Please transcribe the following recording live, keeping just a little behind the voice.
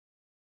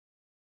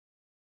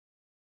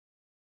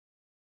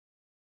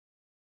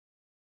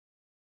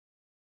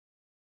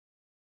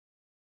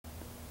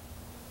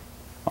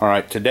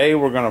Alright, today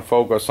we're going to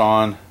focus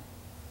on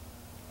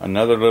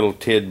another little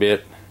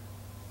tidbit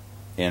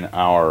in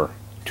our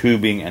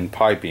tubing and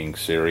piping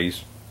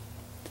series.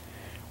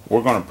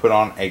 We're going to put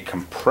on a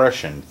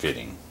compression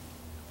fitting.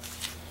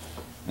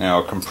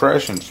 Now, a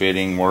compression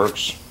fitting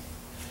works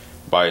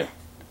by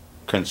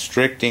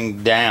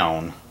constricting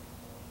down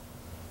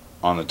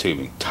on the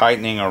tubing,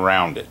 tightening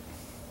around it.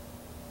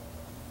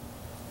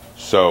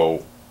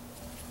 So,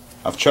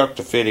 I've chucked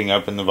the fitting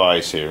up in the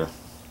vise here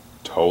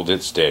to hold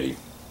it steady.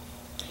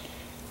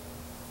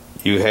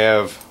 You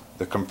have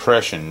the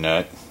compression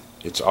nut.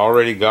 It's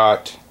already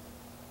got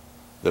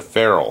the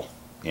ferrule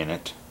in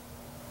it.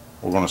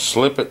 We're going to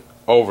slip it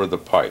over the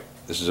pipe.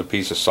 This is a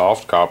piece of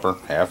soft copper,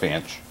 1/2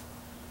 inch.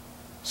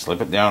 Slip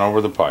it down over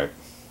the pipe.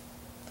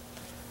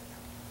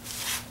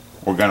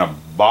 We're going to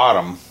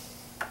bottom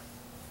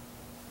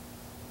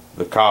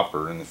the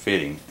copper in the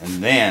fitting,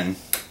 and then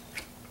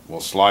we'll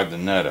slide the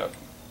nut up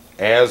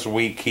as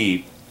we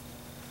keep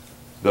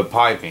the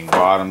piping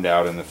bottomed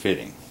out in the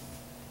fitting.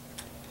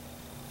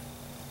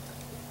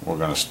 We're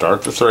going to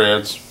start the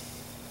threads.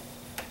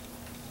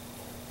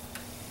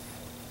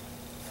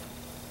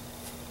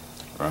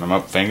 Run them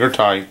up finger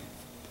tight.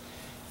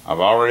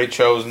 I've already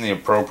chosen the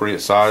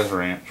appropriate size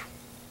wrench.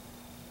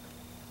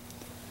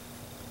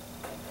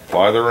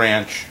 Apply the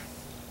wrench.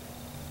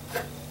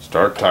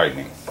 Start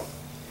tightening.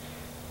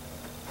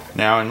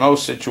 Now, in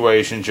most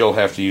situations, you'll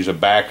have to use a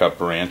backup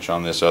wrench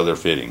on this other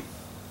fitting.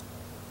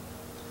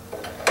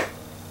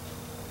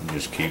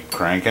 Just keep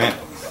cranking it.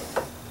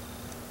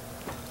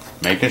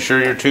 Making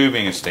sure your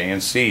tubing is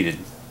staying seated.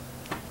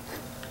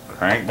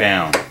 Crank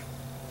down.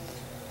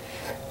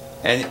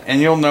 And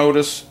you'll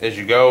notice as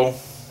you go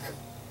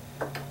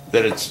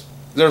that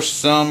there's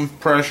some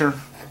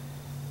pressure,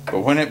 but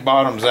when it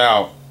bottoms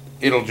out,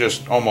 it'll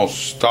just almost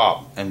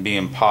stop and be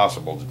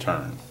impossible to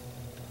turn.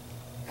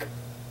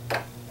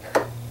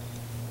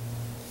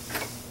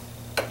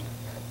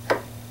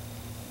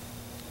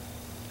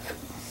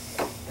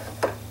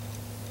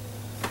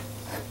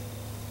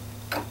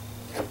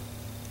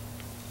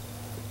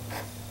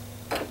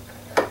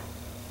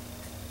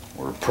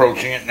 We're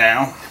approaching it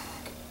now.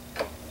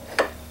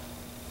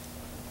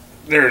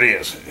 There it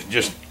is. It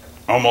just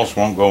almost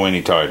won't go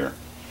any tighter.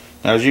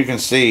 Now, as you can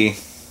see,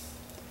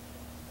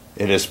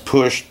 it has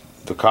pushed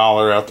the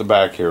collar out the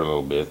back here a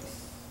little bit.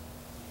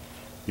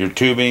 Your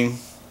tubing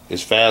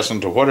is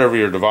fastened to whatever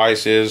your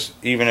device is,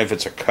 even if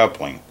it's a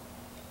coupling.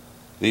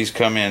 These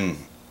come in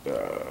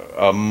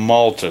a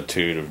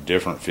multitude of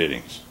different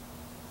fittings.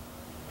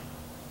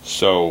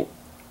 So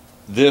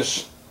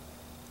this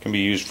can be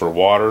used for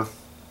water.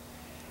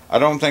 I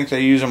don't think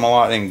they use them a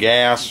lot in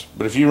gas,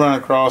 but if you run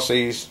across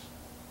these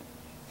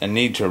and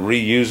need to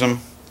reuse them,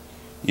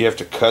 you have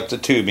to cut the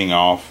tubing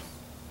off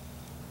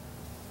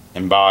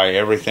and buy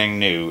everything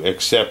new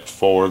except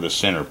for the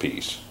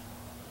centerpiece.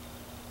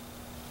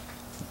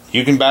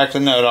 You can back the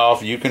nut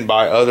off, you can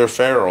buy other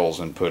ferrules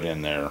and put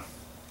in there,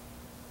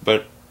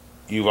 but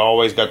you've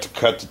always got to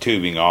cut the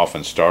tubing off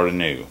and start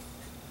anew.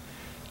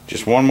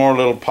 Just one more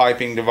little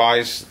piping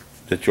device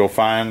that you'll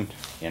find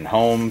in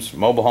homes,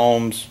 mobile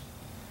homes,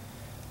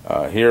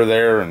 here,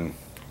 there, and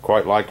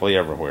quite likely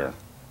everywhere.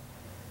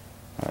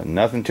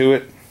 Nothing to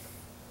it.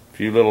 A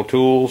few little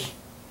tools,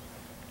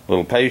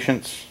 little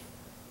patience.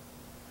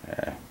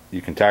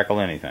 You can tackle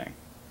anything.